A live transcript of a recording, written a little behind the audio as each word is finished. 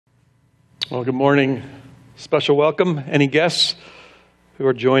Well, good morning. Special welcome. Any guests who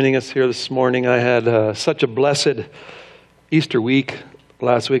are joining us here this morning? I had such a blessed Easter week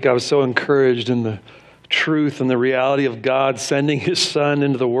last week. I was so encouraged in the truth and the reality of God sending His Son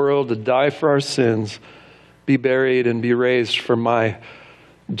into the world to die for our sins, be buried, and be raised for my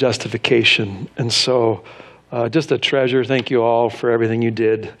justification. And so just a treasure. Thank you all for everything you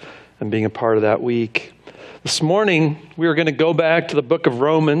did and being a part of that week. This morning, we are going to go back to the book of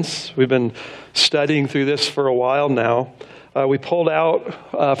Romans. We've been studying through this for a while now. We pulled out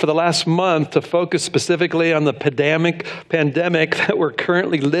for the last month to focus specifically on the pandemic that we're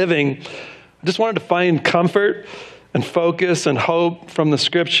currently living. I just wanted to find comfort and focus and hope from the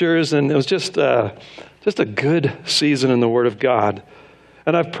scriptures, and it was just a good season in the Word of God.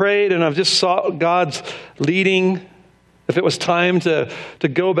 And I've prayed and I've just sought God's leading. If it was time to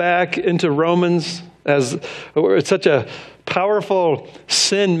go back into Romans, as it's such a powerful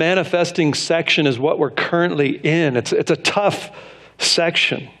sin manifesting section is what we're currently in. It's a tough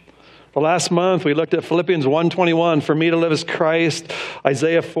section. The last month we looked at Philippians 1:21, for me to live as Christ,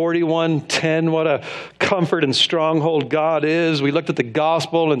 Isaiah 41:10, what a comfort and stronghold God is. We looked at the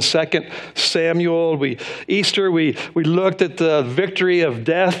gospel in 2 Samuel. Easter we looked at the victory of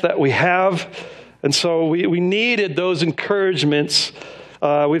death that we have. And so we needed those encouragements.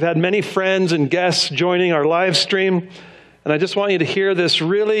 We've had many friends and guests joining our live stream, and I just want you to hear this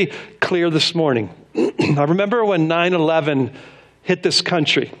really clear this morning. I remember when 9/11 hit this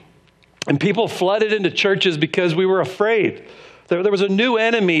country, and people flooded into churches because we were afraid. There was a new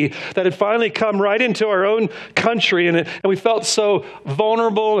enemy that had finally come right into our own country, and we felt so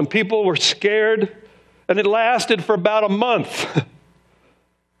vulnerable, and people were scared, and it lasted for about a month.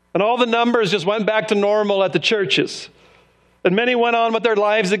 And all the numbers just went back to normal at the churches. And many went on with their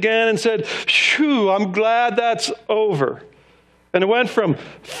lives again and said, "Phew, I'm glad that's over." And it went from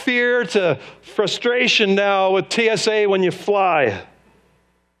fear to frustration now with TSA when you fly.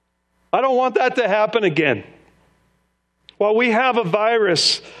 I don't want that to happen again. While we have a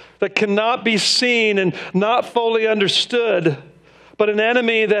virus that cannot be seen and not fully understood, but an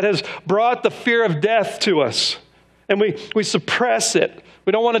enemy that has brought the fear of death to us, and we suppress it.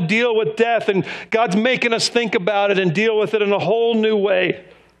 We don't want to deal with death, and God's making us think about it and deal with it in a whole new way.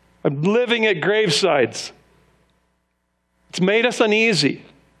 I'm living at gravesides. It's made us uneasy.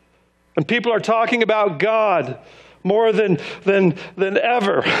 And people are talking about God more than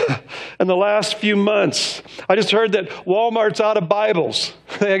ever in the last few months. I just heard that Walmart's out of Bibles.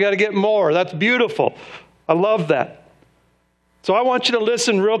 I got to get more. That's beautiful. I love that. So I want you to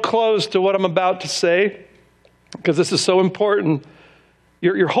listen real close to what I'm about to say, because this is so important.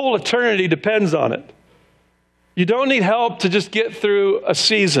 Your whole eternity depends on it. You don't need help to just get through a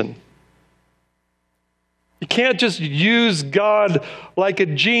season. You can't just use God like a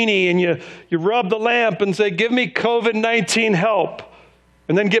genie and you rub the lamp and say, "Give me COVID-19 help,"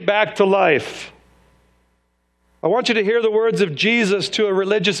 and then get back to life. I want you to hear the words of Jesus to a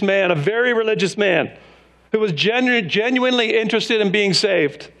religious man, a very religious man, who was genuinely interested in being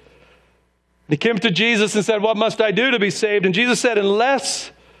saved. He came to Jesus and said, "What must I do to be saved?" And Jesus said,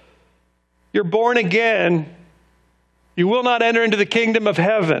 "Unless you're born again, you will not enter into the kingdom of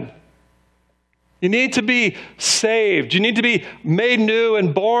heaven." You need to be saved. You need to be made new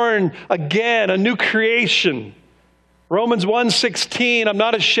and born again, a new creation. Romans 1:16, I'm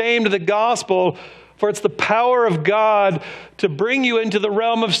not ashamed of the gospel, for it's the power of God to bring you into the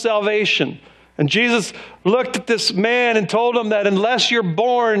realm of salvation. And Jesus looked at this man and told him that unless you're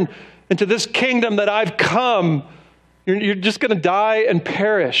born into this kingdom that I've come, you're just going to die and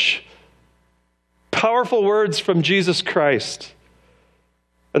perish. Powerful words from Jesus Christ.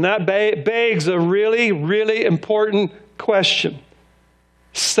 And that begs a really, really important question.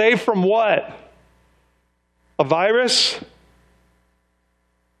 Saved from what? A virus?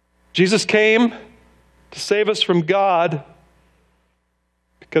 Jesus came to save us from God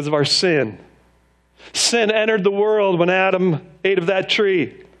because of our sin. Sin entered the world when Adam ate of that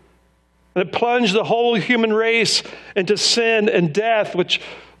tree. And it plunged the whole human race into sin and death, which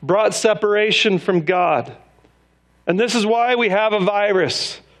brought separation from God. And this is why we have a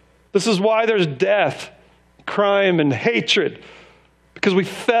virus. This is why there's death, crime, and hatred. Because we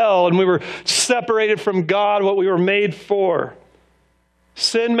fell and we were separated from God, what we were made for.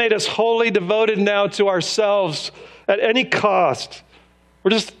 Sin made us wholly devoted now to ourselves at any cost.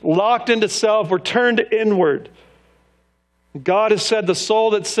 We're just locked into self. We're turned inward. God has said the soul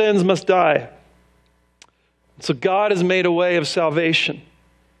that sins must die. So God has made a way of salvation.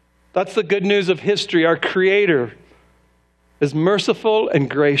 That's the good news of history. Our Creator is merciful and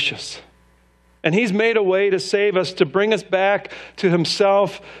gracious. And he's made a way to save us, to bring us back to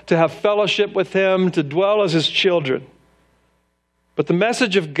himself, to have fellowship with him, to dwell as his children. But the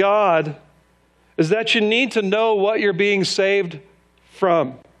message of God is that you need to know what you're being saved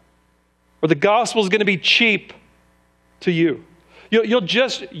from. Or the gospel is going to be cheap to you. You'll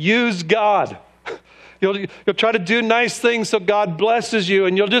just use God. You'll try to do nice things so God blesses you,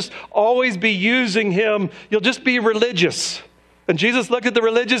 and you'll just always be using him. You'll just be religious. And Jesus looked at the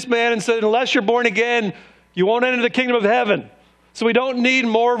religious man and said, unless you're born again, you won't enter the kingdom of heaven. So we don't need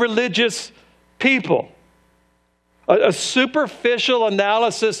more religious people. A superficial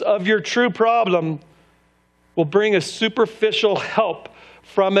analysis of your true problem will bring a superficial help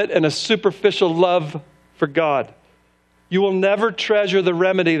from it and a superficial love for God. You will never treasure the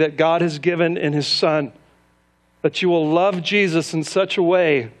remedy that God has given in his Son. That you will love Jesus in such a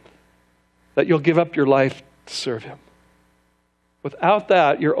way that you'll give up your life to serve him. Without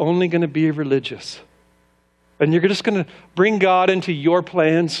that, you're only going to be religious. And you're just going to bring God into your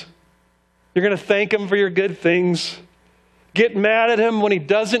plans. You're going to thank him for your good things. Get mad at him when he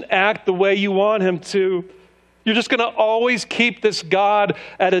doesn't act the way you want him to. You're just going to always keep this God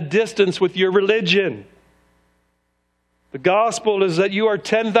at a distance with your religion. The gospel is that you are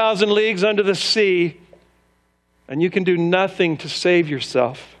 10,000 leagues under the sea, and you can do nothing to save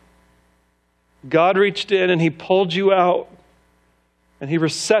yourself. God reached in and he pulled you out, and he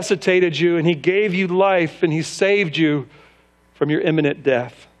resuscitated you, and he gave you life, and he saved you from your imminent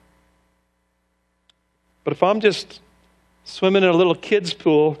death. But if I'm just swimming in a little kid's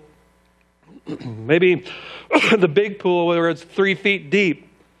pool, maybe the big pool where it's 3 feet deep,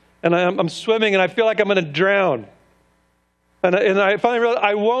 and I'm swimming and I feel like I'm going to drown. And I finally realized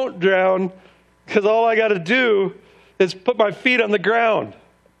I won't drown because all I got to do is put my feet on the ground.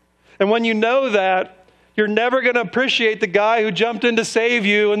 And when you know that, you're never going to appreciate the guy who jumped in to save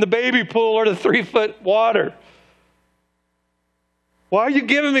you in the baby pool or the 3-foot water. Why are you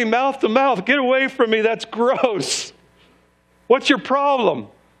giving me mouth to mouth? Get away from me. That's gross. What's your problem?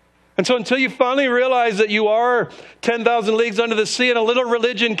 And so until you finally realize that you are 10,000 leagues under the sea and a little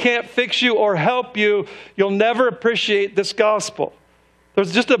religion can't fix you or help you, you'll never appreciate this gospel.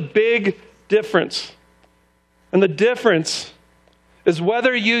 There's just a big difference. And the difference is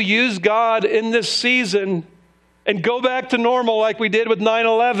whether you use God in this season and go back to normal like we did with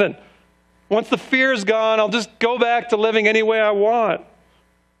 9/11. Once the fear is gone, I'll just go back to living any way I want.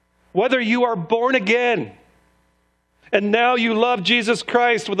 Whether you are born again and now you love Jesus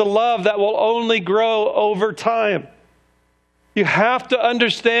Christ with a love that will only grow over time. You have to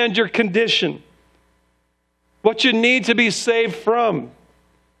understand your condition, what you need to be saved from,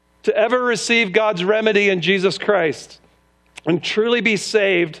 to ever receive God's remedy in Jesus Christ and truly be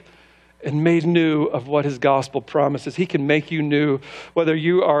saved and made new of what his gospel promises. He can make you new, whether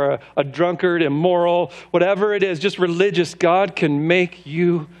you are a drunkard, immoral, whatever it is, just religious. God can make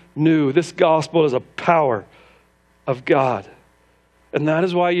you new. This gospel is a power of God. And that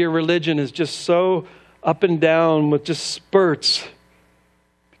is why your religion is just so up and down with just spurts,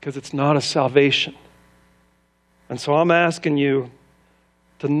 because it's not a salvation. And so I'm asking you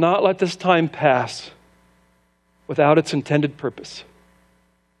to not let this time pass without its intended purpose.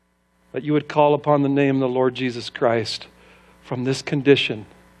 That you would call upon the name of the Lord Jesus Christ from this condition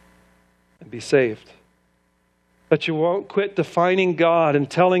and be saved. That you won't quit defining God and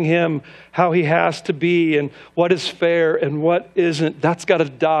telling him how he has to be and what is fair and what isn't. That's got to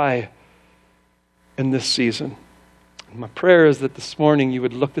die in this season. And my prayer is that this morning you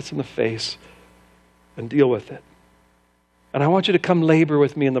would look this in the face and deal with it. And I want you to come labor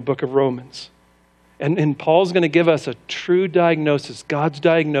with me in the book of Romans. And Paul's going to give us a true diagnosis, God's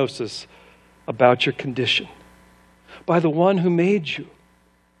diagnosis about your condition by the one who made you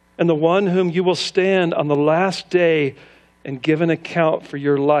and the one whom you will stand on the last day and give an account for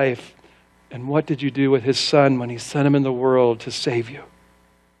your life. And what did you do with his Son when he sent him in the world to save you?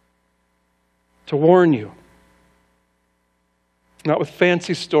 To warn you. Not with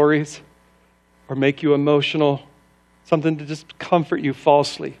fancy stories or make you emotional. Something to just comfort you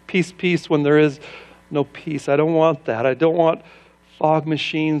falsely. Peace, peace when there is no peace. I don't want that. I don't want fog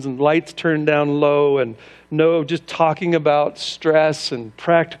machines and lights turned down low and no just talking about stress and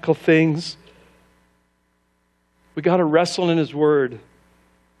practical things. We got to wrestle in his word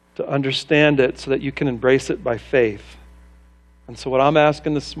to understand it so that you can embrace it by faith. And so what I'm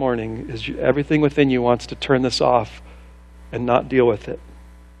asking this morning is everything within you wants to turn this off and not deal with it.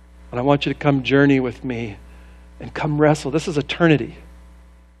 And I want you to come journey with me and come wrestle. This is eternity.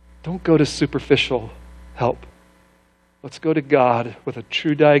 Don't go to superficial help. Let's go to God with a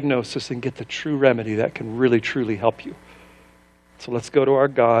true diagnosis and get the true remedy that can really, truly help you. So let's go to our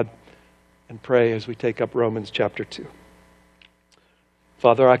God and pray as we take up Romans chapter 2.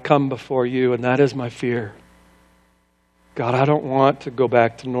 Father, I come before you, and that is my fear. God, I don't want to go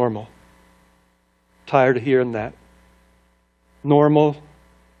back to normal. Tired of hearing that. Normal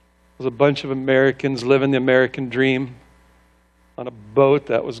was a bunch of Americans living the American dream on a boat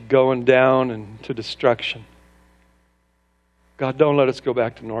that was going down and to destruction. God, don't let us go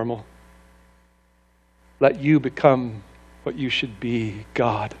back to normal. Let you become what you should be,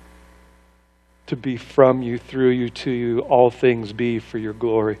 God. To be from you, through you, to you, all things be for your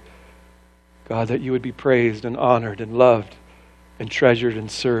glory. God, that you would be praised and honored and loved and treasured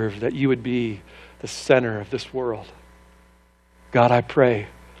and served, that you would be the center of this world. God, I pray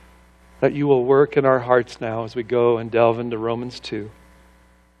that you will work in our hearts now as we go and delve into Romans 2.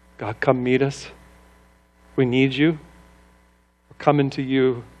 God, come meet us. We need you. We're coming to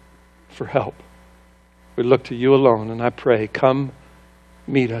you for help. We look to you alone, and I pray, come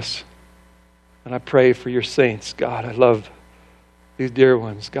meet us. And I pray for your saints. God, I love these dear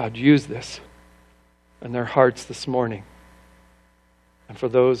ones. God, use this in their hearts this morning. And for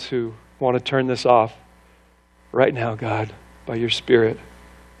those who want to turn this off right now, God, by your Spirit,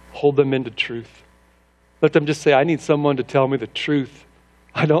 hold them into truth. Let them just say, I need someone to tell me the truth.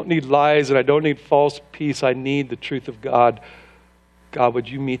 I don't need lies and I don't need false peace. I need the truth of God. God, would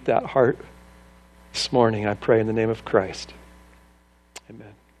you meet that heart this morning? I pray in the name of Christ.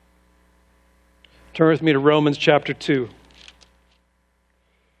 Amen. Turn with me to Romans chapter 2.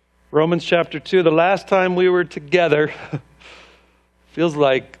 Romans chapter 2. The last time we were together, feels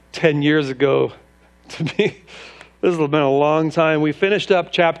like 10 years ago to me. This has been a long time. We finished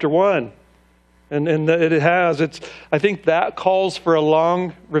up chapter 1. And it has. I think that calls for a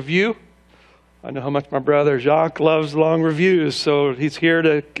long review. I know how much my brother Jacques loves long reviews, so he's here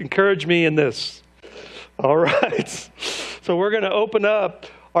to encourage me in this. All right. So we're going to open up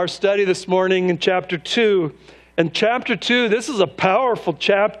our study this morning in chapter 2. And chapter 2, this is a powerful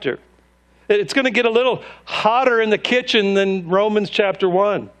chapter. It's going to get a little hotter in the kitchen than Romans chapter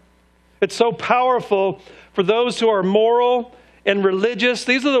 1. It's so powerful for those who are moral and religious.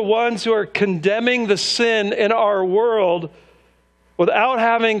 These are the ones who are condemning the sin in our world without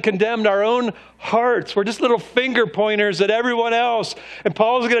having condemned our own hearts. We're just little finger pointers at everyone else. And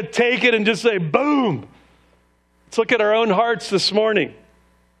Paul's going to take it and just say, boom. Let's look at our own hearts this morning.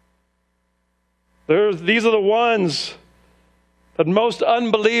 These are the ones that most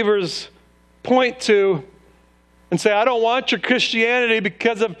unbelievers point to and say, I don't want your Christianity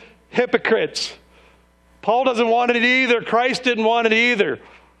because of hypocrites. Paul doesn't want it either. Christ didn't want it either.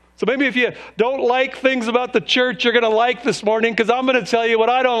 So maybe if you don't like things about the church, you're going to like this morning, because I'm going to tell you what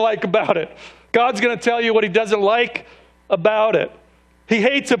I don't like about it. God's going to tell you what he doesn't like about it. He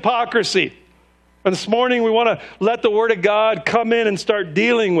hates hypocrisy. And this morning we want to let the Word of God come in and start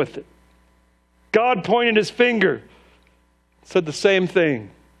dealing with it. God pointed his finger, said the same thing.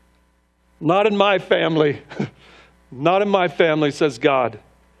 Not in my family. Not in my family, says God.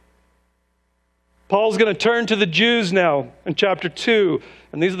 Paul's going to turn to the Jews now in chapter 2.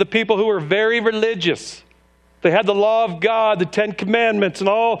 And these are the people who were very religious. They had the law of God, the 10 Commandments, and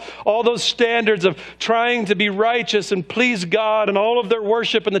all those standards of trying to be righteous and please God, and all of their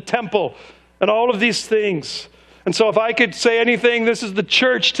worship in the temple, and all of these things. And so if I could say anything, this is the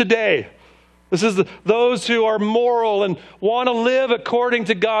church today. This is those who are moral and want to live according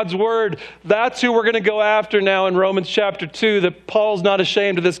to God's word. That's who we're going to go after now in Romans chapter 2, that Paul's not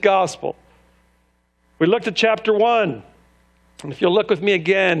ashamed of this gospel. We looked at chapter 1. And if you'll look with me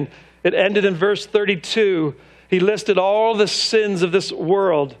again, it ended in verse 32. He listed all the sins of this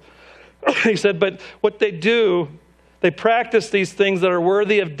world. He said, but what they do, they practice these things that are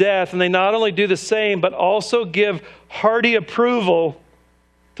worthy of death, and they not only do the same, but also give hearty approval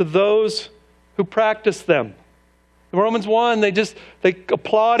to those who practice them. In Romans 1, they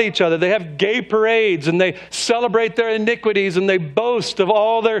applaud each other. They have gay parades, and they celebrate their iniquities, and they boast of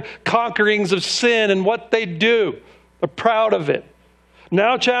all their conquerings of sin and what they do. They're proud of it.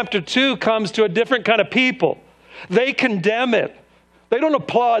 Now chapter 2 comes to a different kind of people. They condemn it. They don't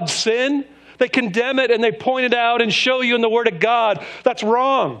applaud sin. They condemn it, and they point it out and show you in the Word of God. That's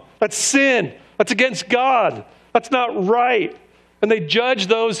wrong. That's sin. That's against God. That's not right. And they judge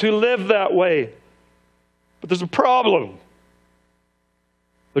those who live that way. But there's a problem.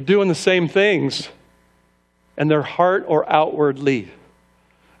 They're doing the same things in their heart or outwardly.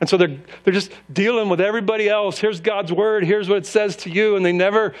 And so they're just dealing with everybody else. Here's God's word. Here's what it says to you. And they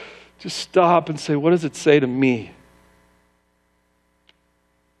never just stop and say, what does it say to me?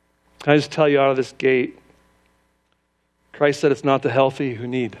 Can I just tell you out of this gate, Christ said it's not the healthy who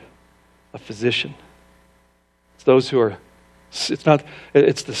need a physician. It's those who are,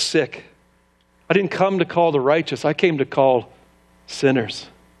 it's the sick I didn't come to call the righteous. I came to call sinners.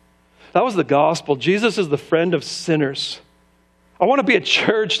 That was the gospel. Jesus is the friend of sinners. I want to be a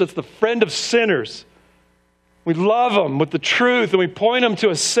church that's the friend of sinners. We love them with the truth and we point them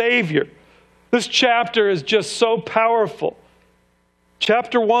to a Savior. This chapter is just so powerful.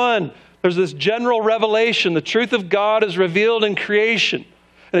 Chapter 1, there's this general revelation. The truth of God is revealed in creation.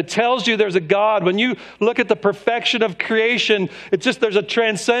 And it tells you there's a God. When you look at the perfection of creation, there's a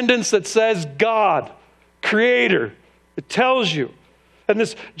transcendence that says God, Creator. It tells you. And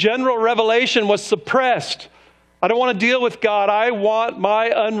this general revelation was suppressed. I don't want to deal with God. I want my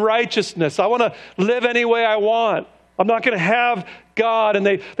unrighteousness. I want to live any way I want. I'm not going to have God. And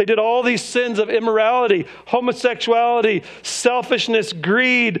they did all these sins of immorality, homosexuality, selfishness,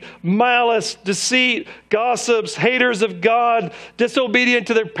 greed, malice, deceit, gossips, haters of God, disobedient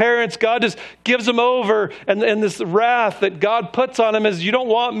to their parents. God just gives them over. And this wrath that God puts on them is, you don't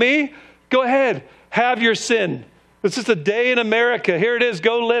want me? Go ahead. Have your sin. It's just a day in America. Here it is.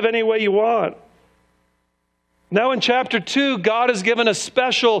 Go live any way you want. Now in chapter 2, God has given a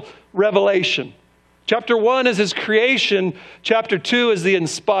special revelation. Chapter 1 is his creation. Chapter 2 is the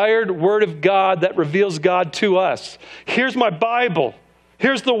inspired word of God that reveals God to us. Here's my Bible.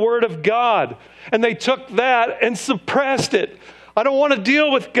 Here's the word of God. And they took that and suppressed it. I don't want to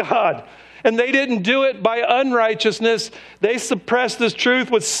deal with God. And they didn't do it by unrighteousness. They suppressed this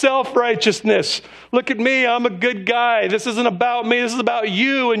truth with self-righteousness. Look at me, I'm a good guy. This isn't about me. This is about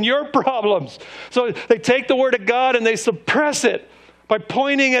you and your problems. So they take the word of God and they suppress it by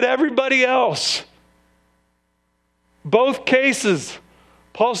pointing at everybody else. Both cases,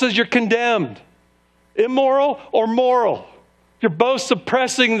 Paul says you're condemned. Immoral or moral. You're both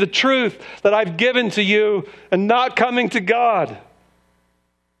suppressing the truth that I've given to you and not coming to God.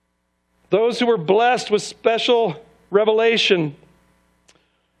 Those who were blessed with special revelation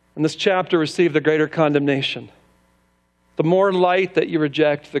in this chapter receive the greater condemnation. The more light that you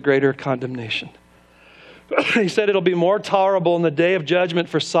reject, the greater condemnation. He said it'll be more tolerable in the day of judgment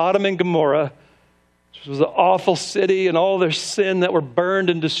for Sodom and Gomorrah, which was an awful city and all their sin that were burned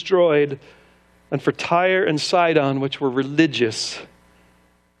and destroyed, and for Tyre and Sidon, which were religious,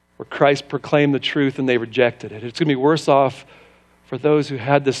 where Christ proclaimed the truth and they rejected it. It's going to be worse off for those who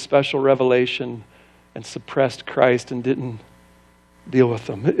had this special revelation and suppressed Christ and didn't deal with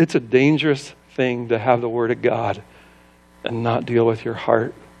them. It's a dangerous thing to have the Word of God and not deal with your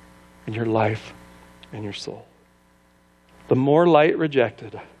heart and your life and your soul. The more light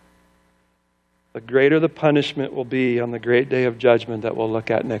rejected, the greater the punishment will be on the great day of judgment that we'll look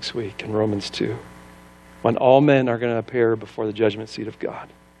at next week in Romans 2, when all men are going to appear before the judgment seat of God.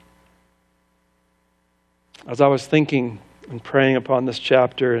 As I was thinking and praying upon this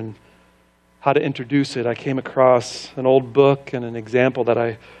chapter and how to introduce it, I came across an old book and an example that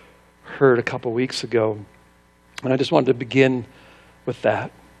I heard a couple weeks ago. And I just wanted to begin with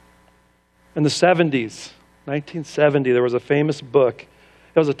that. In the 70s, 1970, there was a famous book.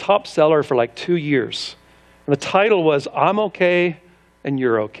 It was a top seller for like 2 years. And the title was, I'm okay and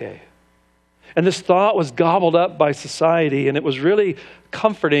you're okay. And this thought was gobbled up by society, and it was really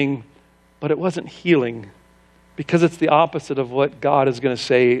comforting, but it wasn't healing, because it's the opposite of what God is going to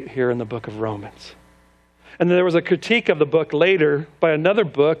say here in the book of Romans. And there was a critique of the book later by another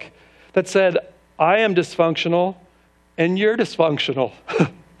book that said, I am dysfunctional and you're dysfunctional.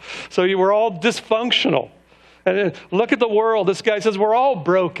 So you were all dysfunctional. And look at the world. This guy says we're all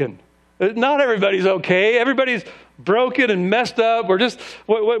broken. Not everybody's okay. Everybody's broken and messed up. We're just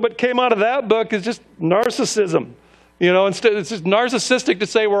what came out of that book is just narcissism. You know, instead it's just narcissistic to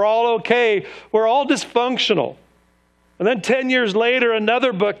say we're all okay. We're all dysfunctional. And then 10 years later,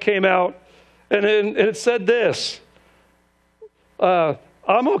 another book came out, and it said this: I'm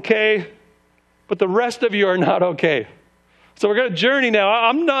okay, but the rest of you are not okay. So we're going to journey now.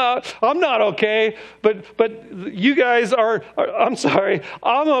 I'm not okay, but you guys are, I'm sorry,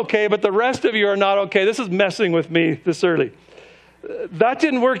 I'm okay, but the rest of you are not okay. This is messing with me this early. That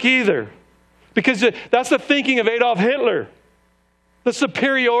didn't work either, because that's the thinking of Adolf Hitler. The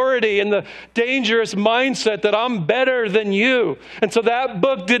superiority and the dangerous mindset that I'm better than you. And so that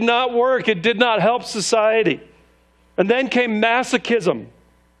book did not work. It did not help society. And then came masochism.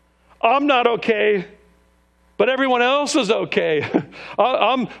 I'm not okay, but everyone else is okay.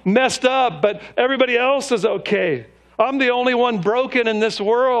 I'm messed up, but everybody else is okay. I'm the only one broken in this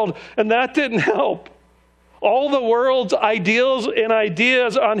world, and that didn't help. All the world's ideals and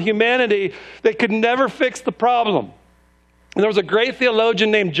ideas on humanity, they could never fix the problem. And there was a great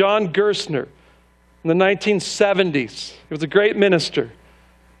theologian named John Gerstner in the 1970s. He was a great minister.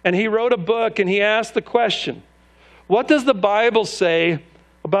 And he wrote a book and he asked the question, what does the Bible say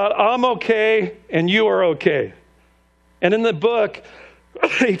about I'm okay and you are okay. And in the book,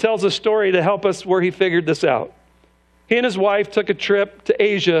 he tells a story to help us where he figured this out. He and his wife took a trip to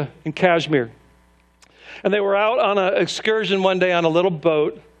Asia in Kashmir. And they were out on an excursion one day on a little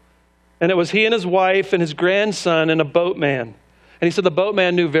boat. And it was he and his wife and his grandson and a boatman. And he said the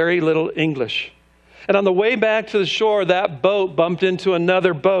boatman knew very little English. And on the way back to the shore, that boat bumped into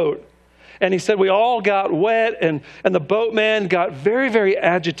another boat. And he said we all got wet, and the boatman got very, very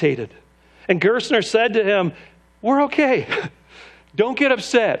agitated. And Gerstner said to him, "We're okay. Don't get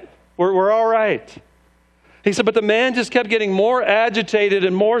upset. We're all right." He said, but the man just kept getting more agitated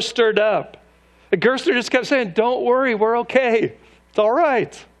and more stirred up. And Gerstner just kept saying, "Don't worry, we're okay. It's all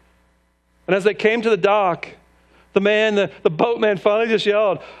right." And as they came to the dock, the boatman finally just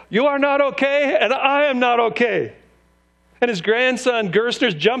yelled, "You are not okay, and I am not okay." And his grandson,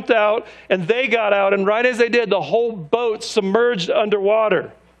 Gerstner, jumped out, and they got out. And right as they did, the whole boat submerged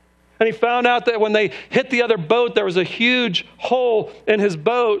underwater. And he found out that when they hit the other boat, there was a huge hole in his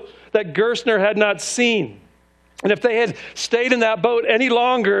boat that Gerstner had not seen. And if they had stayed in that boat any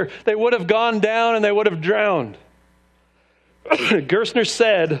longer, they would have gone down and they would have drowned. Gerstner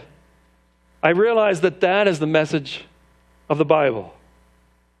said, "I realize that is the message of the Bible.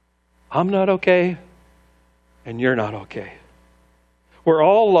 I'm not okay, and you're not okay. We're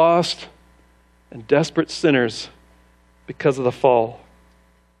all lost and desperate sinners because of the fall.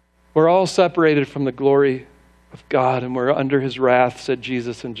 We're all separated from the glory of God, and we're under his wrath," said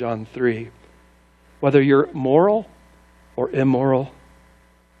Jesus in John 3. Whether you're moral or immoral,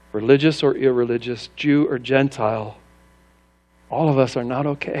 religious or irreligious, Jew or Gentile, all of us are not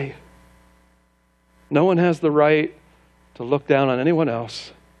okay. No one has the right to look down on anyone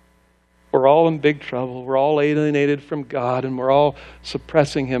else. We're all in big trouble. We're all alienated from God, and we're all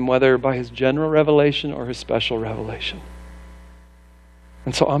suppressing him, whether by his general revelation or his special revelation.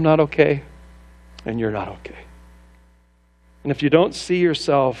 And so I'm not okay, and you're not okay. And if you don't see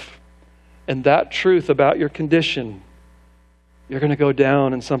yourself in that truth about your condition, you're going to go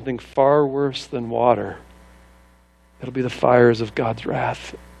down in something far worse than water. It'll be the fires of God's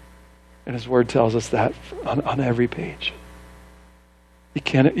wrath. And his word tells us that on every page. You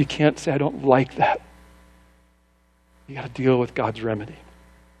can't say, "I don't like that." You got to deal with God's remedy.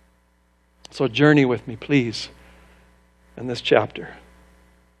 So journey with me, please, in this chapter.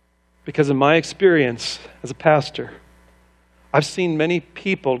 Because in my experience as a pastor, I've seen many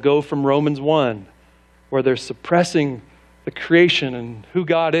people go from Romans 1, where they're suppressing the creation and who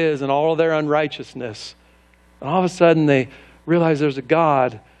God is and all of their unrighteousness. And all of a sudden they realize there's a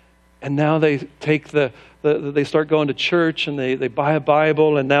God, and now they take they start going to church, and they buy a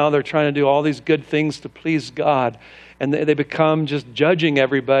Bible, and now they're trying to do all these good things to please God. And they become just judging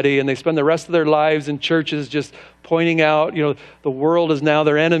everybody, and they spend the rest of their lives in churches just pointing out, the world is now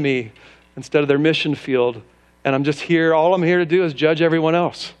their enemy instead of their mission field. And I'm just here, all I'm here to do is judge everyone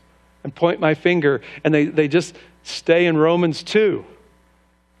else and point my finger. And they just stay in Romans 2.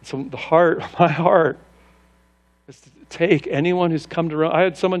 So my heart is to take anyone who's come to Rome. I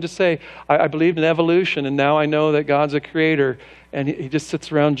had someone just say, I believed in evolution, and now I know that God's a creator. And he just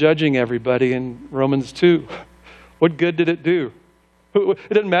sits around judging everybody in Romans 2. What good did it do? It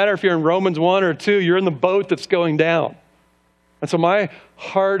doesn't matter if you're in Romans 1 or 2, you're in the boat that's going down. And so my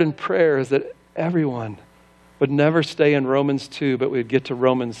heart and prayer is that everyone would never stay in Romans 2, but we'd get to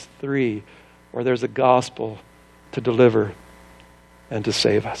Romans 3, where there's a gospel to deliver and to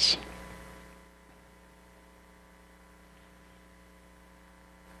save us.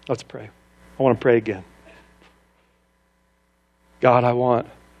 Let's pray. I want to pray again. God, I want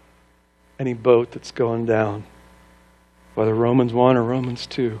any boat that's going down, whether Romans 1 or Romans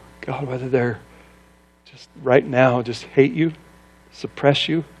 2, God, whether they're just right now just hate you, suppress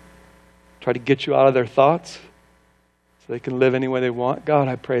you, try to get you out of their thoughts so they can live any way they want. God,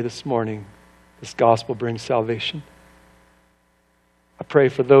 I pray this morning this gospel brings salvation. I pray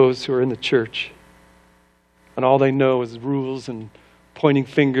for those who are in the church and all they know is rules and pointing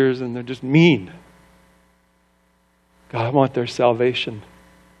fingers, and they're just mean. God, I want their salvation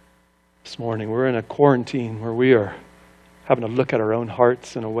this morning. We're in a quarantine where we are having to look at our own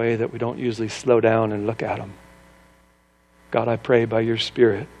hearts in a way that we don't usually slow down and look at them. God, I pray by your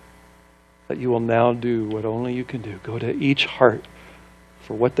Spirit that you will now do what only you can do. Go to each heart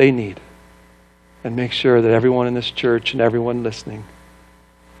for what they need and make sure that everyone in this church and everyone listening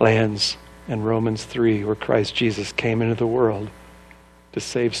lands in Romans 3, where Christ Jesus came into the world to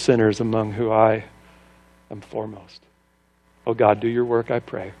save sinners, among who I am foremost. Oh God, do your work, I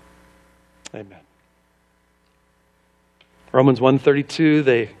pray. Amen. Romans 1:32,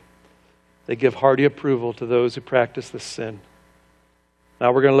 they give hearty approval to those who practice this sin.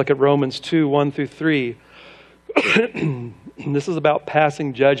 Now we're going to look at Romans 2, 1 through 3. This is about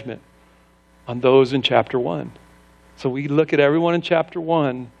passing judgment on those in chapter 1. So we look at everyone in chapter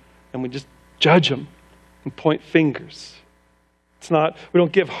 1 and we just judge them and point fingers. We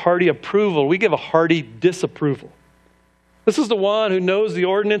don't give hearty approval. We give a hearty disapproval. This is the one who knows the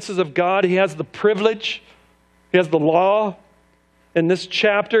ordinances of God. He has the privilege. He has the law. In this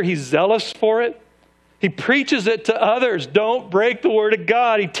chapter, he's zealous for it. He preaches it to others. Don't break the word of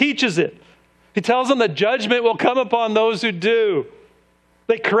God. He teaches it. He tells them that judgment will come upon those who do.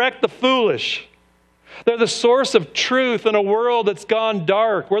 They correct the foolish. They're the source of truth in a world that's gone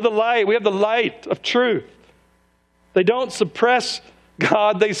dark. We're the light. We have the light of truth. They don't suppress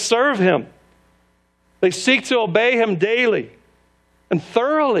God. They serve Him. They seek to obey Him daily and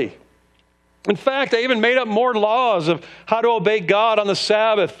thoroughly. In fact, they even made up more laws of how to obey God on the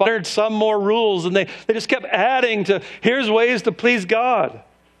Sabbath, fired some more rules, and they just kept adding to, here's ways to please God.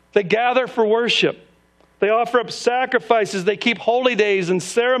 They gather for worship. They offer up sacrifices. They keep holy days and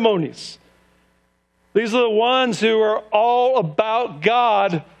ceremonies. These are the ones who are all about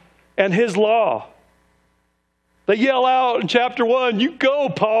God and His law. They yell out in chapter 1, you go,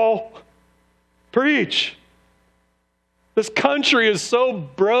 Paul. Preach. This country is so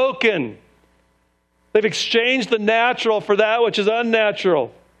broken. They've exchanged the natural for that which is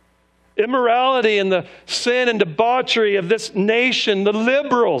unnatural. Immorality and the sin and debauchery of this nation, the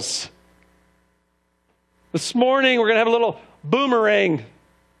liberals. This morning we're going to have a little boomerang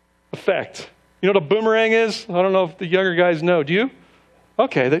effect. You know what a boomerang is? I don't know if the younger guys know. Do you?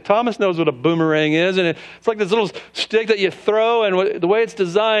 Okay, Thomas knows what a boomerang is. And it's like this little stick that you throw, and the way it's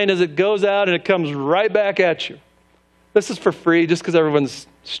designed is it goes out and it comes right back at you. This is for free just because everyone's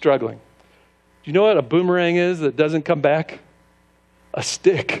struggling. Do you know what a boomerang is that doesn't come back? A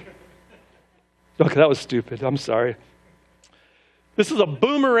stick. Okay, that was stupid. I'm sorry. This is a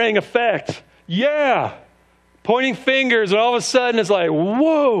boomerang effect. Yeah. Pointing fingers, and all of a sudden it's like,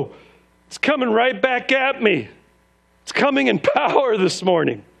 whoa, it's coming right back at me. It's coming in power this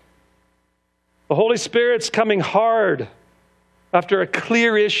morning. The Holy Spirit's coming hard after a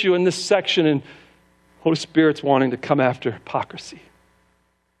clear issue in this section, and the Holy Spirit's wanting to come after hypocrisy.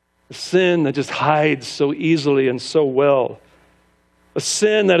 A sin that just hides so easily and so well. A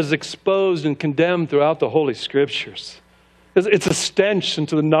sin that is exposed and condemned throughout the Holy Scriptures. It's a stench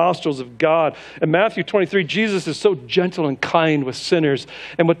into the nostrils of God. In Matthew 23, Jesus is so gentle and kind with sinners.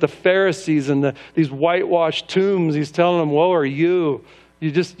 And with the Pharisees and these whitewashed tombs, He's telling them, woe are you.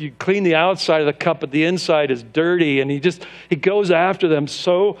 You clean the outside of the cup, but the inside is dirty. And He goes after them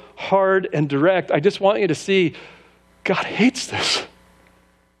so hard and direct. I just want you to see, God hates this.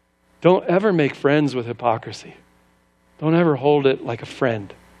 Don't ever make friends with hypocrisy. Don't ever hold it like a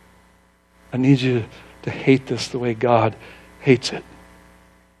friend. I need you to hate this the way God hates it.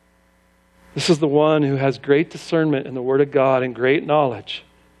 This is the one who has great discernment in the Word of God and great knowledge,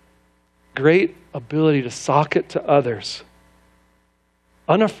 great ability to sock it to others,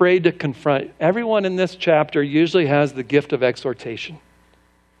 unafraid to confront. Everyone in this chapter usually has the gift of exhortation.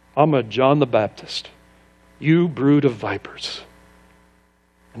 I'm a John the Baptist. You brood of vipers.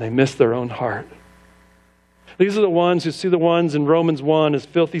 And they miss their own heart. These are the ones who see the ones in Romans 1 as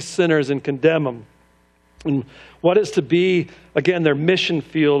filthy sinners and condemn them. And what is to be, again, their mission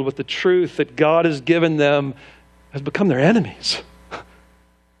field with the truth that God has given them has become their enemies.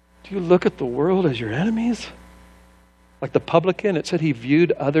 Do you look at the world as your enemies? Like the publican, it said he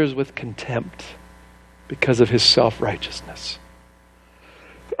viewed others with contempt because of his self-righteousness.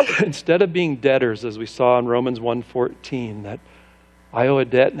 Instead of being debtors, as we saw in Romans 1:14, that I owe a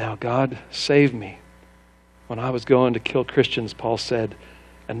debt now, God, save me. When I was going to kill Christians, Paul said,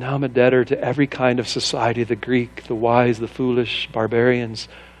 and now I'm a debtor to every kind of society, the Greek, the wise, the foolish, barbarians.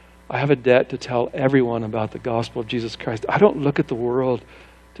 I have a debt to tell everyone about the gospel of Jesus Christ. I don't look at the world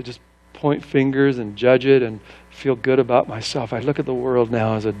to just point fingers and judge it and feel good about myself. I look at the world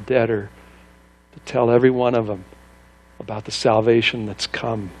now as a debtor to tell every one of them about the salvation that's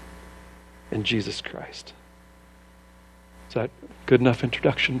come in Jesus Christ. Is that good enough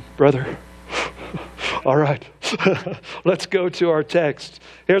introduction, brother? All right, let's go to our text.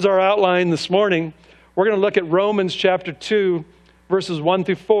 Here's our outline this morning. We're going to look at Romans chapter 2, verses 1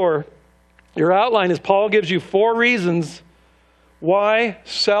 through 4. Your outline is Paul gives you 4 reasons why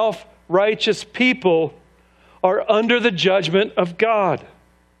self-righteous people are under the judgment of God.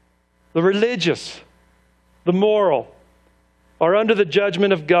 The religious, the moral, are under the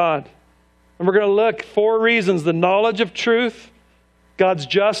judgment of God. And we're going to look 4 reasons: the knowledge of truth, God's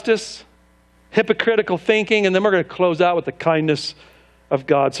justice, hypocritical thinking, and then we're going to close out with the kindness of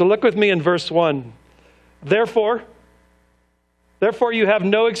God. So look with me in verse 1. Therefore, Therefore you have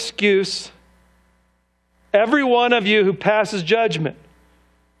no excuse, every one of you who passes judgment.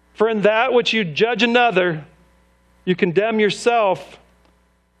 For in that which you judge another, you condemn yourself.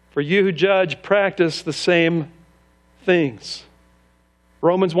 For you who judge practice the same things.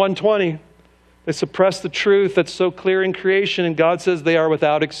 Romans 1:20, they suppress the truth that's so clear in creation, and God says they are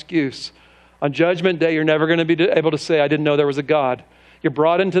without excuse. On Judgment Day, you're never going to be able to say, I didn't know there was a God. You're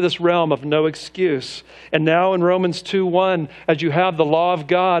brought into this realm of no excuse. And now in Romans 2:1, as you have the law of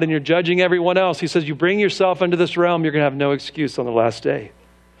God and you're judging everyone else, he says you bring yourself into this realm, you're going to have no excuse on the last day.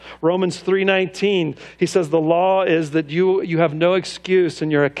 Romans 3:19, he says the law is that you have no excuse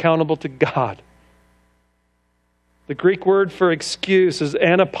and you're accountable to God. The Greek word for excuse is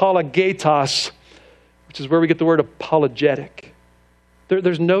anapologetos, which is where we get the word apologetic.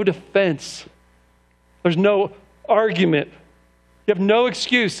 There's no defense. There's no argument. You have no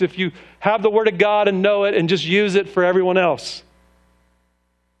excuse if you have the Word of God and know it and just use it for everyone else.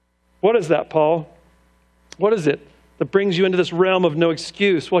 What is that, Paul? What is it that brings you into this realm of no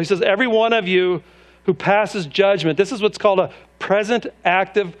excuse? Well, he says, every one of you who passes judgment, this is what's called a present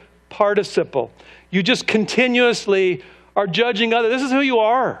active participle. You just continuously are judging others. This is who you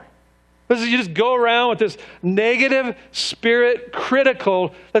are. You just go around with this negative spirit,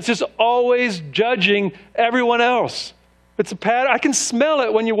 critical, that's just always judging everyone else. It's a pattern. I can smell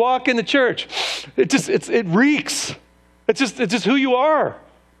it when you walk in the church. It reeks. It's just who you are.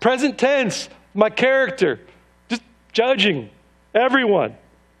 Present tense, my character, just judging everyone.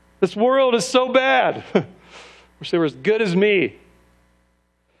 This world is so bad. Wish they were as good as me.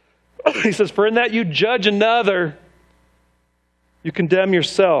 He says, for in that you judge another, you condemn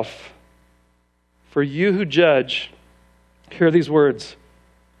yourself. For you who judge, hear these words,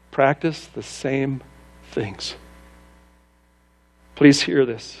 practice the same things. Please hear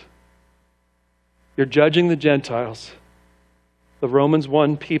this. You're judging the Gentiles, the Romans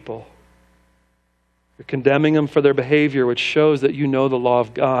 1 people. You're condemning them for their behavior, which shows that you know the law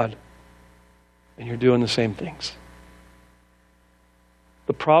of God, and you're doing the same things.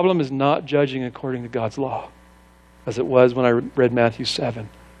 The problem is not judging according to God's law, as it was when I read Matthew 7.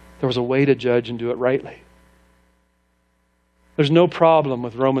 There was a way to judge and do it rightly. There's no problem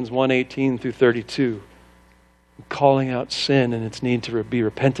with Romans 1:18 through 32, calling out sin and its need to be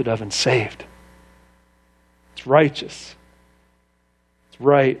repented of and saved. It's righteous. It's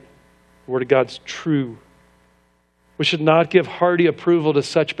right. The Word of God's true. We should not give hearty approval to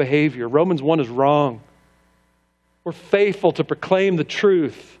such behavior. Romans 1 is wrong. We're faithful to proclaim the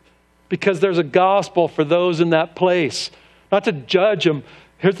truth because there's a gospel for those in that place. Not to judge them.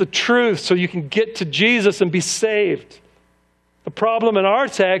 Here's the truth so you can get to Jesus and be saved. The problem in our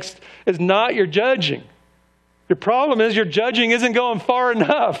text is not your judging. Your problem is your judging isn't going far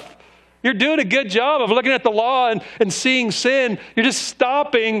enough. You're doing a good job of looking at the law and seeing sin. You're just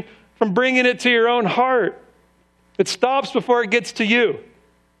stopping from bringing it to your own heart. It stops before it gets to you.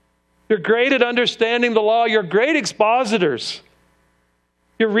 You're great at understanding the law. You're great expositors.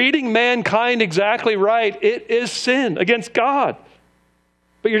 You're reading mankind exactly right. It is sin against God.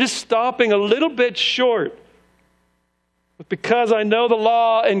 But you're just stopping a little bit short. But because I know the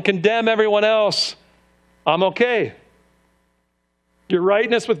law and condemn everyone else, I'm okay. Your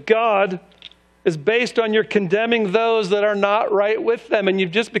rightness with God is based on your condemning those that are not right with them. And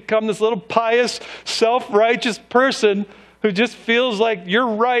you've just become this little pious, self-righteous person who just feels like you're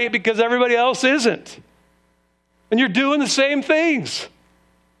right because everybody else isn't. And you're doing the same things.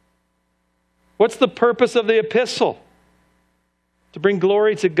 What's the purpose of the epistle? To bring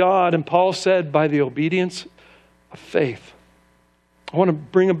glory to God. And Paul said, by the obedience of faith. I want to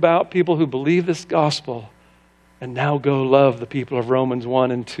bring about people who believe this gospel and now go love the people of Romans 1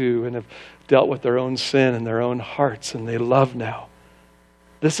 and 2 and have dealt with their own sin and their own hearts and they love now.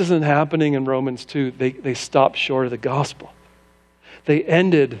 This isn't happening in Romans 2. They stopped short of the gospel. They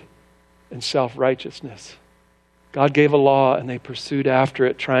ended in self-righteousness. God gave a law and they pursued after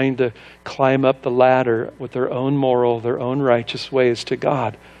it, trying to climb up the ladder with their own moral, their own righteous ways to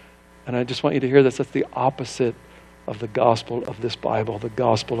God. And I just want you to hear this. That's the opposite of the gospel of this Bible, the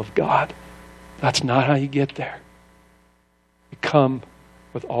gospel of God. That's not how you get there. You come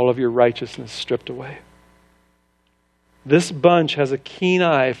with all of your righteousness stripped away. This bunch has a keen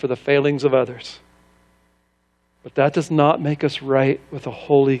eye for the failings of others. But that does not make us right with a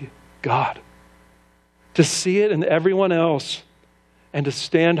holy God. To see it in everyone else and to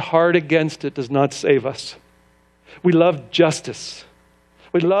stand hard against it does not save us. We love justice.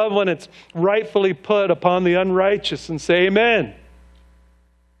 We love when it's rightfully put upon the unrighteous and say amen.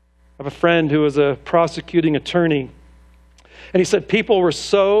 I have a friend who was a prosecuting attorney, and he said people were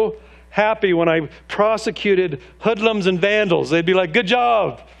so happy when I prosecuted hoodlums and vandals. They'd be like, good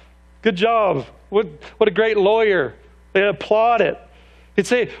job. Good job. What a great lawyer. They'd applaud it. He'd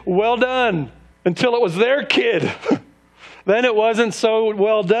say, well done, until it was their kid. Then it wasn't so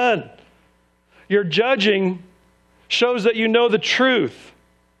well done. Your judging shows that you know the truth.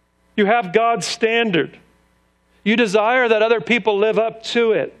 You have God's standard. You desire that other people live up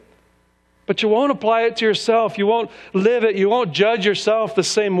to it. But you won't apply it to yourself. You won't live it. You won't judge yourself the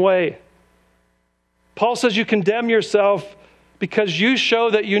same way. Paul says you condemn yourself because you show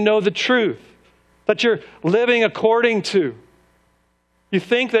that you know the truth, that you're living according to. You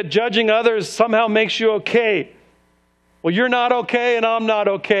think that judging others somehow makes you okay. Well, you're not okay and I'm not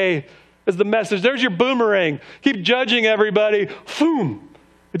okay is the message. There's your boomerang. Keep judging everybody. Boom.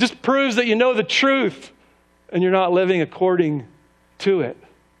 It just proves that you know the truth and you're not living according to it.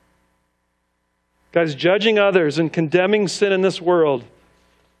 Guys, judging others and condemning sin in this world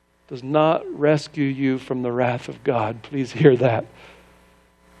does not rescue you from the wrath of God. Please hear that,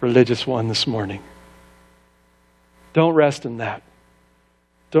 religious one, this morning. Don't rest in that.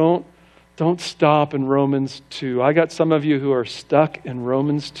 Don't stop in Romans 2. I got some of you who are stuck in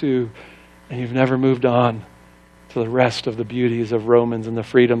Romans 2 and you've never moved on to the rest of the beauties of Romans and the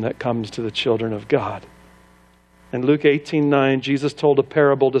freedom that comes to the children of God. In Luke 18:9, Jesus told a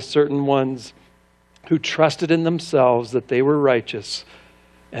parable to certain ones who trusted in themselves that they were righteous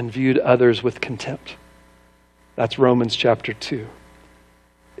and viewed others with contempt. That's Romans chapter 2.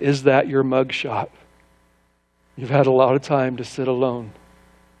 Is that your mugshot? You've had a lot of time to sit alone.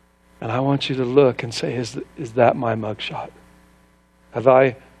 And I want you to look and say, is that my mugshot? Have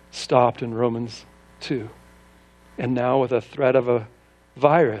I stopped in Romans 2? And now with a threat of a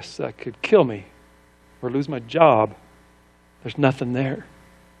virus that could kill me or lose my job, there's nothing there.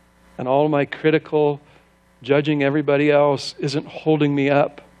 And all my critical judging everybody else isn't holding me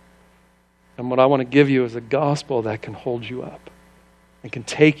up. And what I want to give you is a gospel that can hold you up and can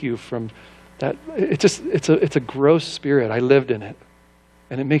take you from that. It's a gross spirit. I lived in it.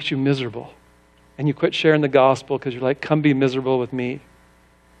 And it makes you miserable. And you quit sharing the gospel because you're like, come be miserable with me.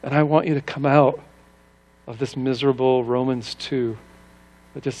 And I want you to come out of this miserable Romans 2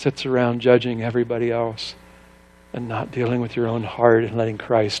 that just sits around judging everybody else and not dealing with your own heart and letting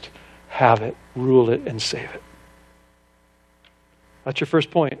Christ have it, rule it, and save it. That's your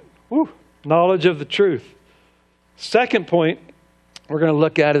first point. Woo. Knowledge of the truth. Second point we're going to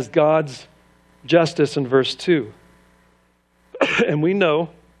look at is God's justice in verse 2. And we know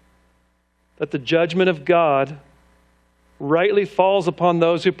that the judgment of God rightly falls upon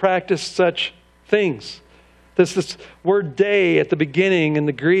those who practice such things. This word day at the beginning in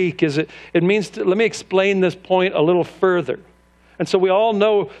the Greek it means let me explain this point a little further. And so we all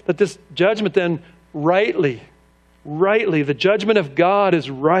know that this judgment then rightly, the judgment of God is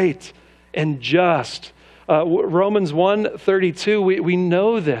right and just. Romans 1:32, we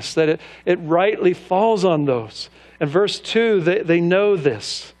know this, that it rightly falls on those. And verse 2, they know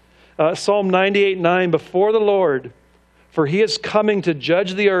this. Psalm 98:9, before the Lord, for he is coming to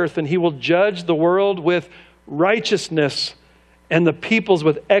judge the earth, and he will judge the world with righteousness and the peoples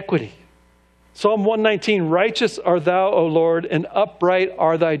with equity. Psalm 119, righteous art thou, O Lord, and upright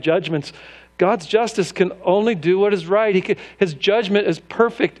are thy judgments. God's justice can only do what is right. His judgment is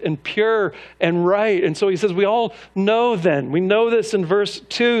perfect and pure and right. And so he says, we all know then, we know this in verse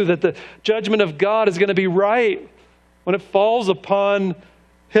 2, that the judgment of God is going to be right when it falls upon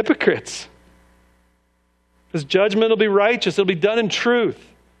hypocrites. His judgment will be righteous. It'll be done in truth.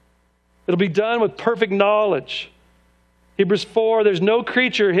 It'll be done with perfect knowledge. Hebrews 4, there's no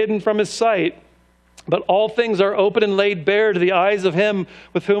creature hidden from his sight, but all things are open and laid bare to the eyes of him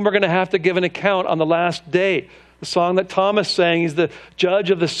with whom we're going to have to give an account on the last day. The song that Thomas sang, he's the judge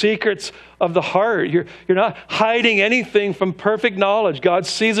of the secrets of the heart. You're not hiding anything from perfect knowledge. God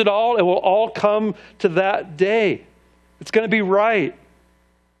sees it all. It will all come to that day. It's going to be right.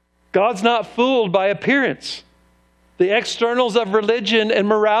 God's not fooled by appearance. The externals of religion and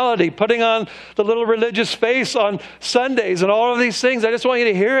morality, putting on the little religious face on Sundays and all of these things. I just want you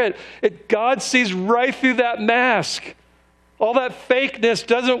to hear it. God sees right through that mask. All that fakeness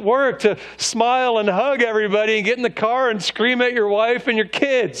doesn't work to smile and hug everybody and get in the car and scream at your wife and your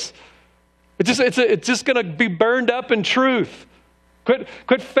kids. It's just going to be burned up in truth. Quit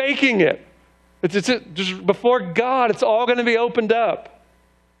faking it. It's just before God, it's all going to be opened up.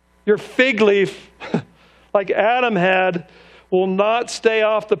 Your fig leaf, like Adam had, will not stay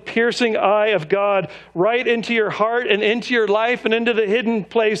off the piercing eye of God right into your heart and into your life and into the hidden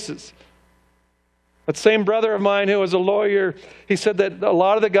places. That same brother of mine who was a lawyer, he said that a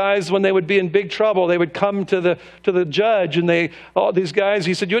lot of the guys, when they would be in big trouble, they would come to the judge, and these guys,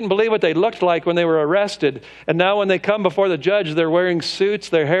 he said, you wouldn't believe what they looked like when they were arrested. And now when they come before the judge, they're wearing suits,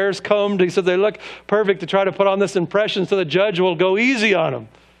 their hair's combed. He said they look perfect to try to put on this impression so the judge will go easy on them.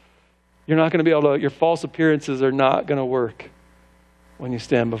 You're not going to be able to, your false appearances are not going to work when you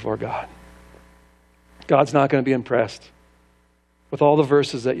stand before God. God's not going to be impressed with all the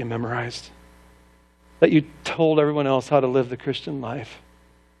verses that you memorized, that you told everyone else how to live the Christian life.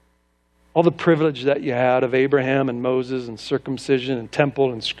 All the privilege that you had of Abraham and Moses and circumcision and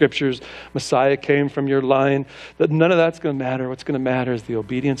temple and scriptures. Messiah came from your line. That none of that's going to matter. What's going to matter is the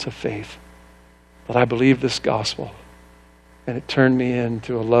obedience of faith. That I believe this gospel. And it turned me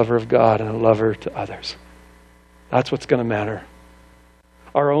into a lover of God and a lover to others. That's what's going to matter.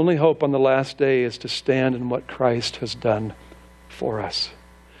 Our only hope on the last day is to stand in what Christ has done for us.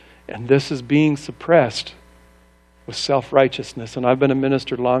 And this is being suppressed with self-righteousness. And I've been a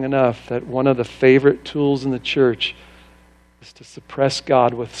minister long enough that one of the favorite tools in the church is to suppress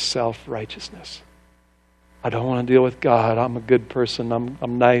God with self-righteousness. I don't want to deal with God. I'm a good person.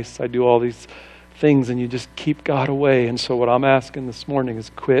 I'm nice. I do all these things, and you just keep God away. And so what I'm asking this morning is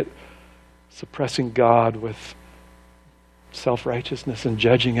quit suppressing God with self-righteousness and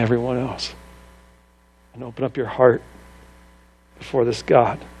judging everyone else. And open up your heart before this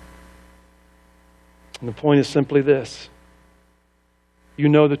God. And the point is simply this. You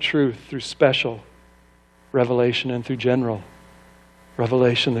know the truth through special revelation and through general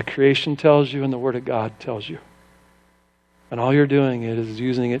revelation. The creation tells you and the Word of God tells you. And all you're doing is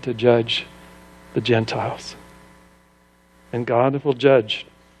using it to judge the Gentiles. And God will judge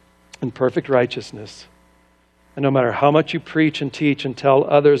in perfect righteousness. And no matter how much you preach and teach and tell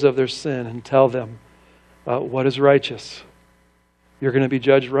others of their sin and tell them what is righteous, you're going to be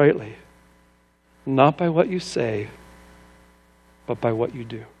judged rightly. Not by what you say, but by what you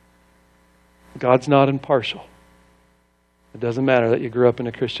do. God's not impartial. It doesn't matter that you grew up in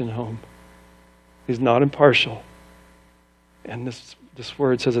a Christian home. He's not impartial. And this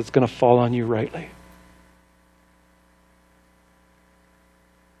word says it's going to fall on you rightly.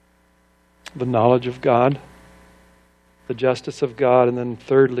 The knowledge of God, the justice of God, and then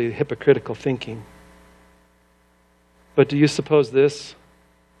thirdly, hypocritical thinking. But do you suppose this,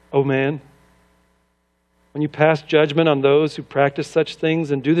 oh man, when you pass judgment on those who practice such things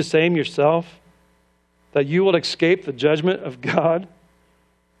and do the same yourself, that you will escape the judgment of God?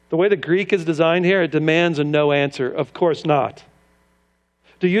 The way the Greek is designed here, it demands a no answer. Of course not.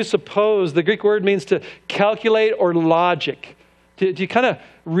 Do you suppose, the Greek word means to calculate or logic. Do you kind of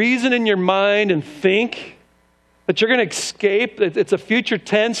reason in your mind and think that you're going to escape? It's a future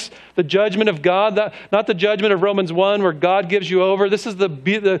tense, the judgment of God, not the judgment of Romans 1 where God gives you over. This is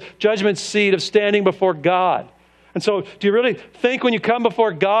the judgment seat of standing before God. And so do you really think when you come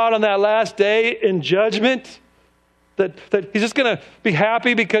before God on that last day in judgment that He's just going to be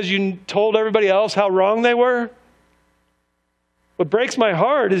happy because you told everybody else how wrong they were? What breaks my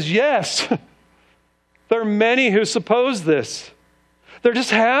heart is, yes, there are many who suppose this. They're just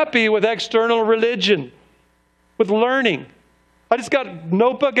happy with external religion, with learning. I just got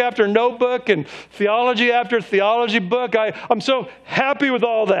notebook after notebook and theology after theology book. I'm so happy with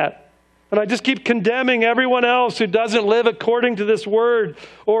all that. And I just keep condemning everyone else who doesn't live according to this word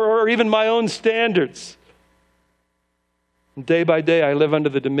or even my own standards. And day by day, I live under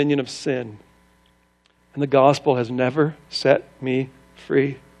the dominion of sin. And the gospel has never set me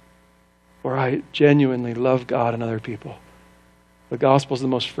free, or I genuinely love God and other people. The gospel is the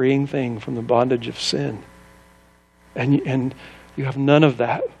most freeing thing from the bondage of sin. And you have none of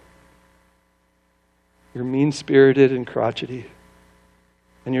that. You're mean-spirited and crotchety.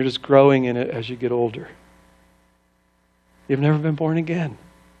 And you're just growing in it as you get older. You've never been born again.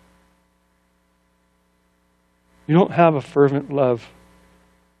 You don't have a fervent love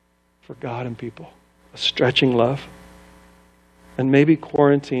for God and people. A stretching love. And maybe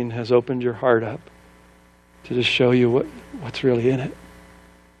quarantine has opened your heart up to just show you what's really in it.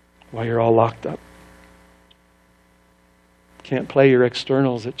 Why you're all locked up. Can't play your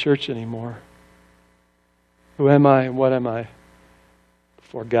externals at church anymore. Who am I and what am I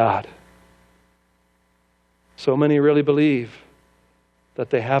before God? So many really believe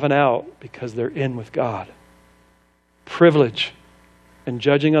that they have an out because they're in with God. Privilege and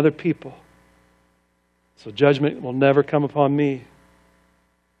judging other people. So judgment will never come upon me.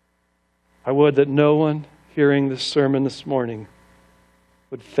 I would that no one hearing this sermon this morning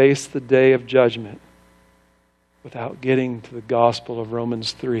would face the day of judgment without getting to the gospel of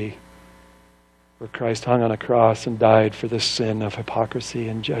Romans 3, where Christ hung on a cross and died for the sin of hypocrisy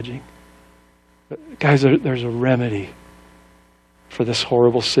and judging. But guys, there's a remedy for this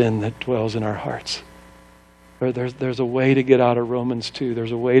horrible sin that dwells in our hearts. There's a way to get out of Romans 2.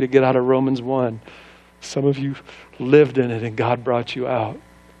 There's a way to get out of Romans 1. Some of you lived in it and God brought you out.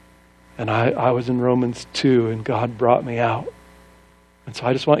 And I was in Romans 2 and God brought me out. And so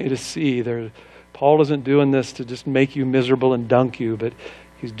I just want you to see, Paul isn't doing this to just make you miserable and dunk you, but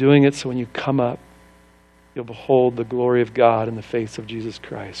he's doing it so when you come up, you'll behold the glory of God in the face of Jesus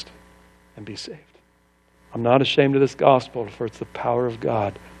Christ and be saved. I'm not ashamed of this gospel, for it's the power of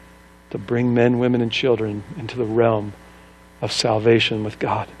God to bring men, women, and children into the realm of salvation with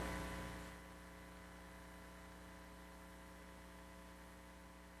God.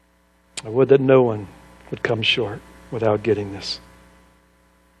 I would that no one would come short without getting this.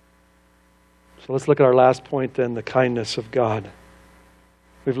 So let's look at our last point then, the kindness of God.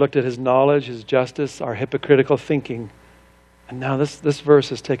 We've looked at his knowledge, his justice, our hypocritical thinking. And now this verse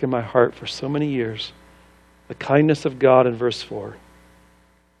has taken my heart for so many years. The kindness of God in verse 4.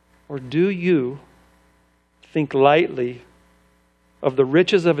 Or do you think lightly of the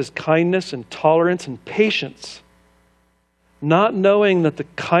riches of his kindness and tolerance and patience, not knowing that the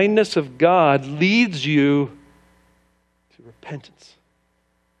kindness of God leads you to repentance?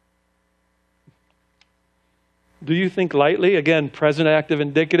 Do you think lightly? Again, present active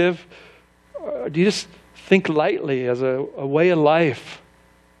indicative. Or do you just think lightly as a way of life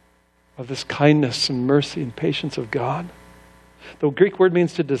of this kindness and mercy and patience of God? The Greek word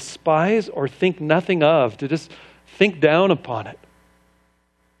means to despise or think nothing of, to just think down upon it.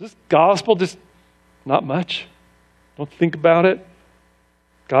 This gospel just not much. Don't think about it.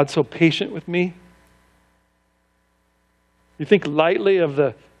 God's so patient with me. You think lightly of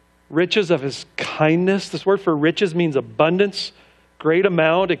the riches of his kindness. This word for riches means abundance, great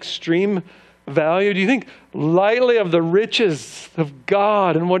amount, extreme value. Do you think lightly of the riches of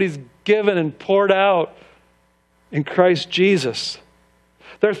God and what he's given and poured out in Christ Jesus?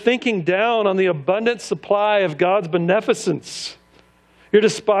 They're thinking down on the abundant supply of God's beneficence. You're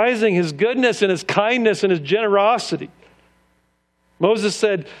despising his goodness and his kindness and his generosity. Moses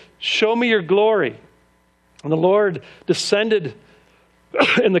said, "Show me your glory." And the Lord descended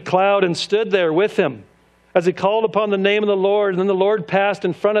in the cloud and stood there with him as he called upon the name of the Lord. And then the Lord passed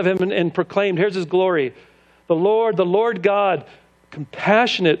in front of him and proclaimed, here's his glory. The Lord God,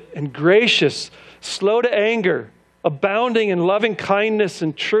 compassionate and gracious, slow to anger, abounding in loving kindness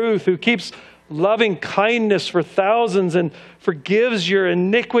and truth, who keeps loving kindness for thousands and forgives your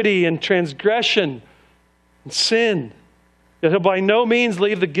iniquity and transgression and sin. Yet he'll by no means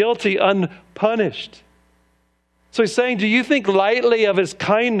leave the guilty unpunished. So he's saying, do you think lightly of his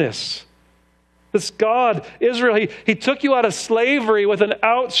kindness? This God, Israel, he took you out of slavery with an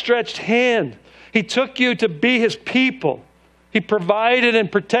outstretched hand. He took you to be his people. He provided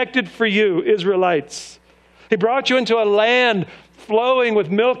and protected for you, Israelites. He brought you into a land flowing with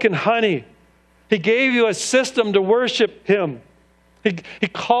milk and honey. He gave you a system to worship him. He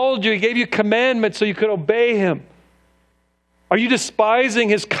called you. He gave you commandments so you could obey him. Are you despising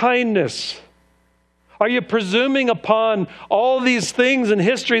his kindness? Are you presuming upon all these things in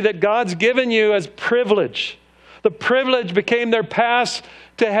history that God's given you as privilege? The privilege became their pass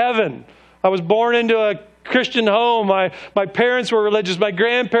to heaven. I was born into a Christian home. My parents were religious. My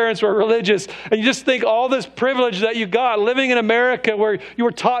grandparents were religious. And you just think all this privilege that you got living in America where you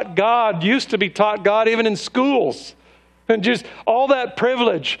were taught God, used to be taught God even in schools. And just all that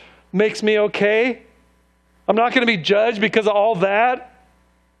privilege makes me okay. I'm not going to be judged because of all that.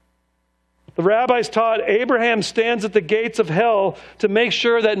 The rabbis taught Abraham stands at the gates of hell to make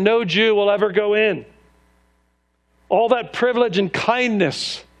sure that no Jew will ever go in. All that privilege and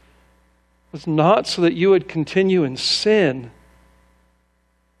kindness was not so that you would continue in sin,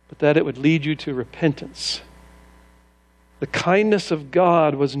 but that it would lead you to repentance. The kindness of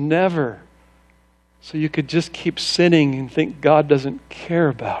God was never so you could just keep sinning and think God doesn't care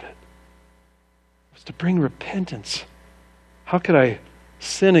about it. It was to bring repentance. How could I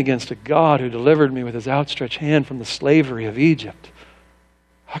sin against a God who delivered me with his outstretched hand from the slavery of Egypt?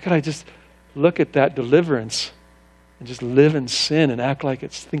 How could I just look at that deliverance and just live in sin and act like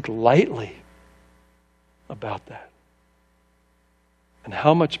think lightly about that? And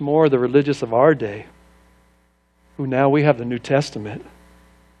how much more the religious of our day, who now we have the New Testament,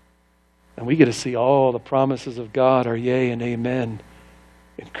 and we get to see all the promises of God are yea and amen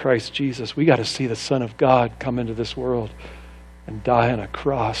in Christ Jesus. We got to see the Son of God come into this world and die on a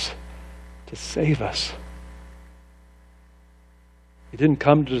cross to save us. He didn't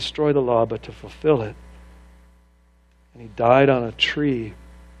come to destroy the law, but to fulfill it. And he died on a tree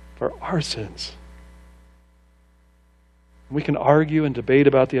for our sins. We can argue and debate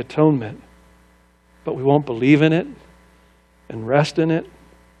about the atonement, but we won't believe in it and rest in it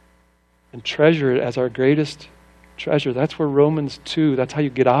and treasure it as our greatest treasure. That's where Romans 2, that's how you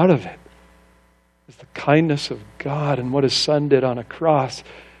get out of it. It's the kindness of God and what His Son did on a cross.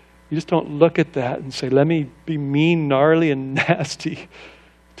 You just don't look at that and say, let me be mean, gnarly, and nasty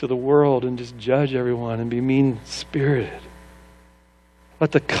to the world and just judge everyone and be mean-spirited.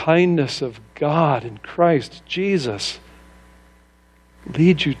 Let the kindness of God in Christ Jesus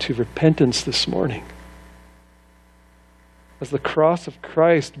lead you to repentance this morning. As the cross of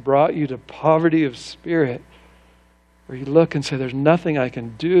Christ brought you to poverty of spirit, where you look and say, there's nothing I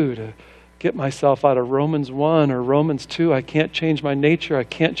can do to get myself out of Romans 1 or Romans 2. I can't change my nature. I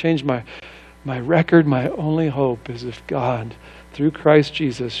can't change my record. My only hope is if God, through Christ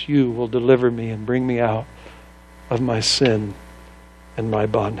Jesus, you will deliver me and bring me out of my sin and my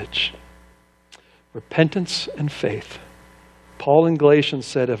bondage. Repentance and faith. Paul in Galatians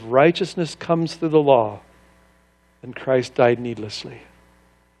said, if righteousness comes through the law, then Christ died needlessly.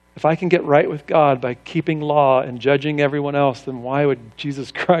 If I can get right with God by keeping law and judging everyone else, then why would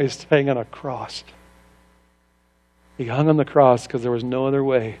Jesus Christ hang on a cross? He hung on the cross because there was no other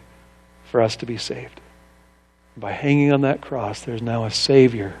way for us to be saved. By hanging on that cross, there's now a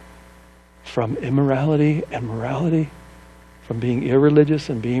Savior from immorality and morality, from being irreligious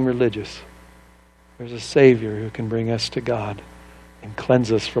and being religious. There's a Savior who can bring us to God and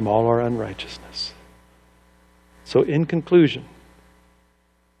cleanse us from all our unrighteousness. So in conclusion,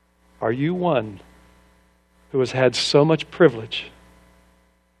 are you one who has had so much privilege?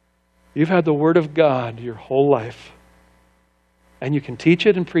 You've had the Word of God your whole life. And you can teach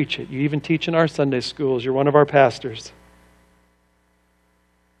it and preach it. You even teach in our Sunday schools. You're one of our pastors.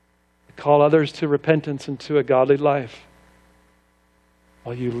 You call others to repentance and to a godly life,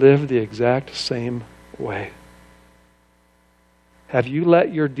 while you live the exact same way. Have you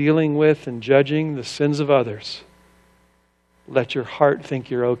let your dealing with and judging the sins of others, let your heart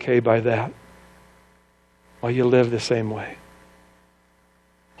think you're okay by that, while you live the same way?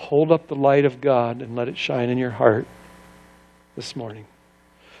 Hold up the light of God and let it shine in your heart this morning.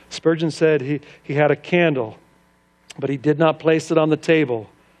 Spurgeon said he had a candle, but he did not place it on the table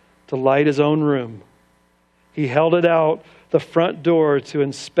to light his own room. He held it out the front door to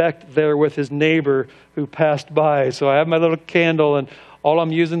inspect there with his neighbor who passed by. So I have my little candle, and all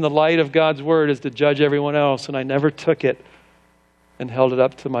I'm using the light of God's Word is to judge everyone else, and I never took it and held it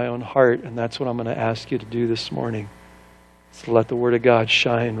up to my own heart. And that's what I'm going to ask you to do this morning. So let the Word of God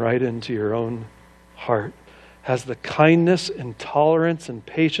shine right into your own heart. Has the kindness and tolerance and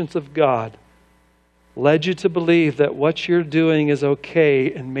patience of God led you to believe that what you're doing is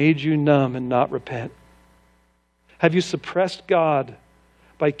okay and made you numb and not repent? Have you suppressed God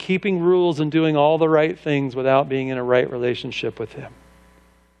by keeping rules and doing all the right things without being in a right relationship with Him?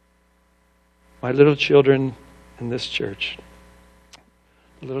 My little children in this church,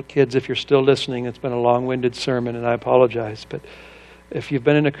 little kids, if you're still listening, it's been a long-winded sermon and I apologize, but if you've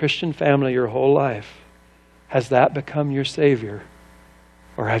been in a Christian family your whole life, has that become your Savior?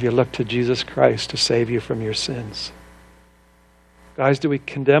 Or have you looked to Jesus Christ to save you from your sins? Guys, do we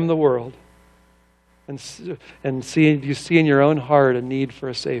condemn the world and do you see in your own heart a need for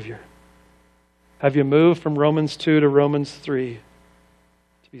a Savior? Have you moved from Romans 2 to Romans 3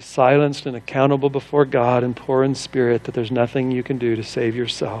 to be silenced and accountable before God and poor in spirit, that there's nothing you can do to save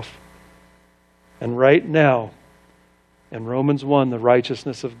yourself? And right now, in Romans 1, the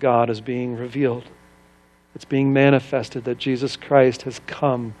righteousness of God is being revealed. It's being manifested that Jesus Christ has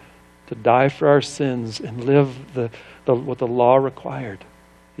come to die for our sins and live what the law required.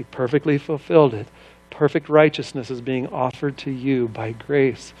 He perfectly fulfilled it. Perfect righteousness is being offered to you by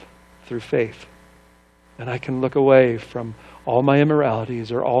grace through faith. And I can look away from all my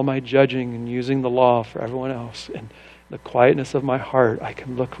immoralities or all my judging and using the law for everyone else. In the quietness of my heart, I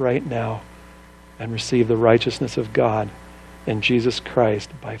can look right now and receive the righteousness of God in Jesus Christ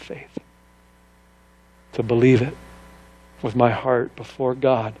by faith. To believe it with my heart before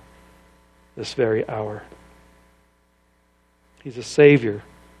God this very hour. He's a Savior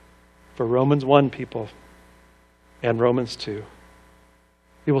for Romans 1 people and Romans 2.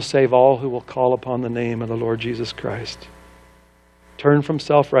 He will save all who will call upon the name of the Lord Jesus Christ. Turn from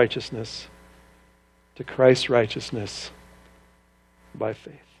self-righteousness to Christ's righteousness by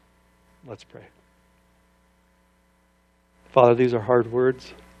faith. Let's pray. Father, these are hard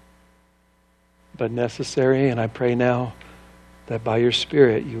words, but necessary, and I pray now that by your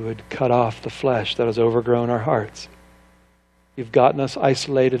Spirit you would cut off the flesh that has overgrown our hearts. You've gotten us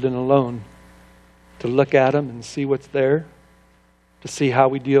isolated and alone to look at them and see what's there, to see how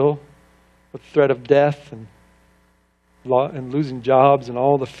we deal with the threat of death and losing jobs and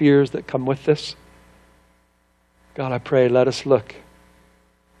all the fears that come with this. God, I pray, let us look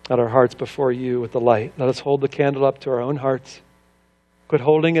at our hearts before you with the light. Let us hold the candle up to our own hearts. Quit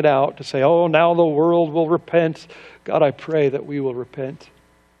holding it out to say, oh, now the world will repent. God, I pray that we will repent.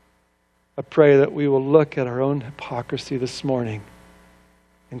 I pray that we will look at our own hypocrisy this morning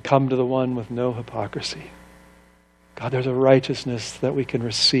and come to the one with no hypocrisy. God, there's a righteousness that we can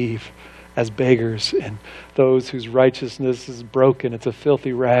receive as beggars, and those whose righteousness is broken, it's a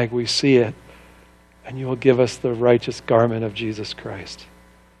filthy rag, we see it, and you will give us the righteous garment of Jesus Christ.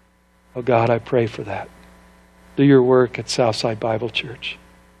 Oh God, I pray for that. Do your work at Southside Bible Church.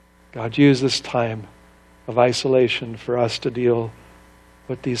 God, use this time of isolation for us to deal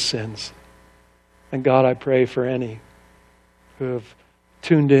with these sins. And God, I pray for any who have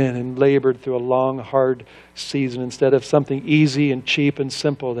tuned in and labored through a long, hard season. Instead of something easy and cheap and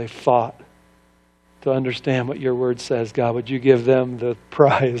simple, they fought to understand what your word says. God, would you give them the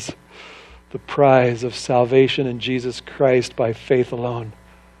prize of salvation in Jesus Christ by faith alone.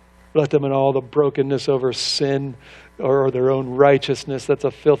 Let them in all the brokenness over sin or their own righteousness that's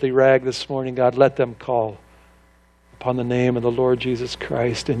a filthy rag this morning, God, let them call upon the name of the Lord Jesus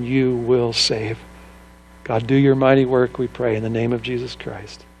Christ, and you will save. God, do your mighty work, we pray, in the name of Jesus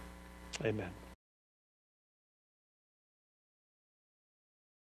Christ. Amen.